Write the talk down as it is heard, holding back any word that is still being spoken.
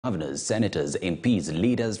Governors, senators, MPs,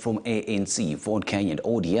 leaders from ANC, Ford Kenya and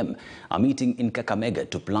ODM are meeting in Kakamega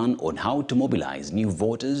to plan on how to mobilize new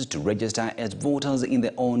voters to register as voters in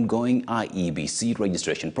the ongoing IEBC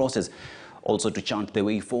registration process. Also to chart the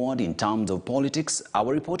way forward in terms of politics,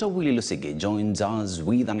 our reporter Willie Lusige joins us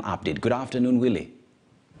with an update. Good afternoon, Willie.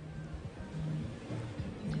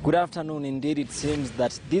 Good afternoon. Indeed, it seems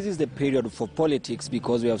that this is the period for politics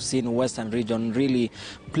because we have seen Western region really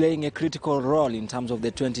playing a critical role in terms of the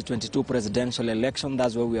 2022 presidential election.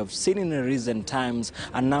 That's where we have seen in recent times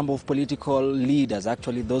a number of political leaders,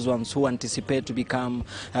 actually those ones who anticipate to become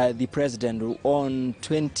the president on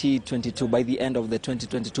 2022, by the end of the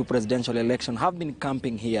 2022 presidential election, have been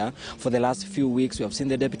camping here for the last few weeks. We have seen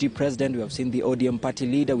the deputy president, we have seen the ODM party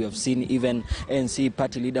leader, we have seen even ANC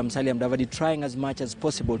party leader Musalia Mudavadi trying as much as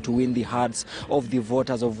possible to win the hearts of the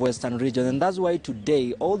voters of Western region. And that's why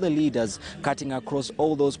today all the leaders cutting across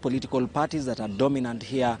all those political parties that are dominant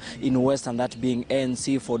here in Western, that being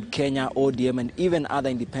ANC, Ford Kenya, ODM and even other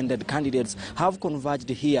independent candidates, have converged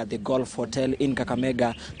here at the Golf Hotel in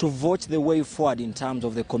Kakamega to vote the way forward in terms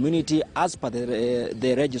of the community as per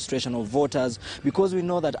the registration of voters, because we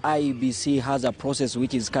know that IEBC has a process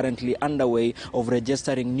which is currently underway of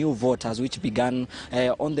registering new voters, which began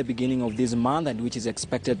on the beginning of this month and which is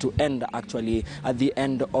expected to end actually at the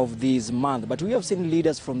end of this month. But we have seen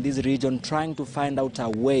leaders from this region trying to find out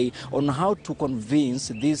a way on how to convince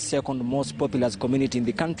this second most populous community in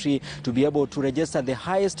the country to be able to register the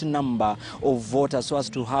highest number of voters so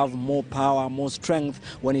as to have more power, more strength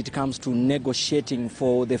when it comes to negotiating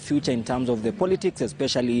for the future in terms of the politics,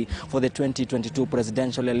 especially for the 2022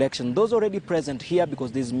 presidential election. Those already present here,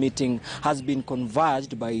 because this meeting has been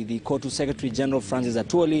converged by the Kotu Secretary General Francis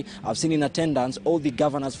Atwoli. I've seen in attendance all the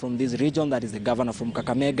governors from this region, that is the governor from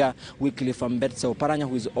Kakamega, Wycliffe Ambetse Oparanya,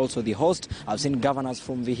 who is also the host. I've seen governors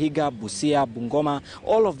from Vihiga, Busia, Bungoma,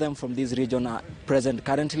 all of them from this region are present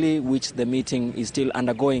currently, which the meeting is still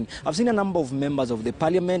undergoing. I've seen a number of members of the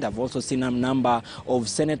parliament. I've also seen a number of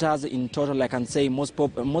senators. In total, I can say most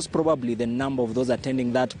probably the number of those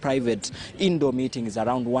attending that private indoor meeting is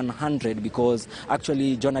around 100, because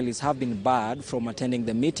actually journalists have been barred from attending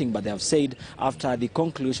the meeting, but they have said after the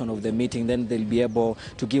conclusion of the meeting, then they'll be able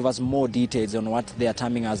to give us more details on what they are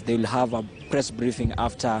terming as they will have a press briefing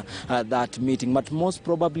after that meeting. But most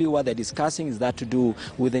probably what they're discussing is that to do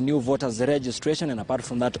with the new voters registration, and apart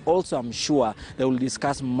from that also I'm sure they will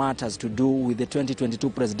discuss matters to do with the 2022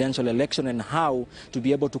 presidential election and how to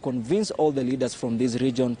be able to convince all the leaders from this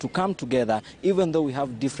region to come together, even though we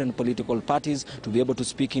have different political parties, to be able to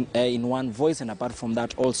speak in one voice, and apart from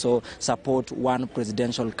that also support one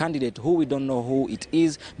presidential candidate who we don't know who it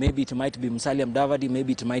is. Maybe it might be Musalia Mudavadi,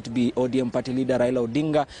 maybe it might be ODM party leader Raila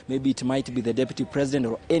Odinga, maybe it might be the deputy president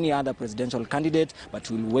or any other presidential candidate, but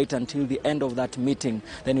we'll wait until the end of that meeting,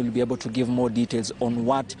 then we'll be able to give more details on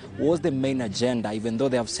what was the main agenda, even though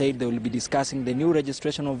they have said they will be discussing the new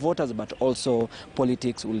registration of voters, but also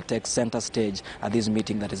politics will take center stage at this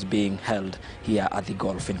meeting that is being held here at the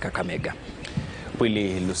Golf in Kakamega.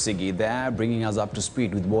 Willie Lusige there, bringing us up to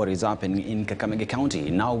speed with what is happening in Kakamega County.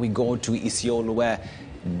 Now we go to Isiolo, where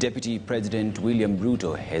Deputy President William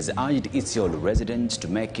Ruto has urged Isiolo residents to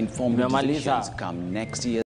make informed decisions come next year.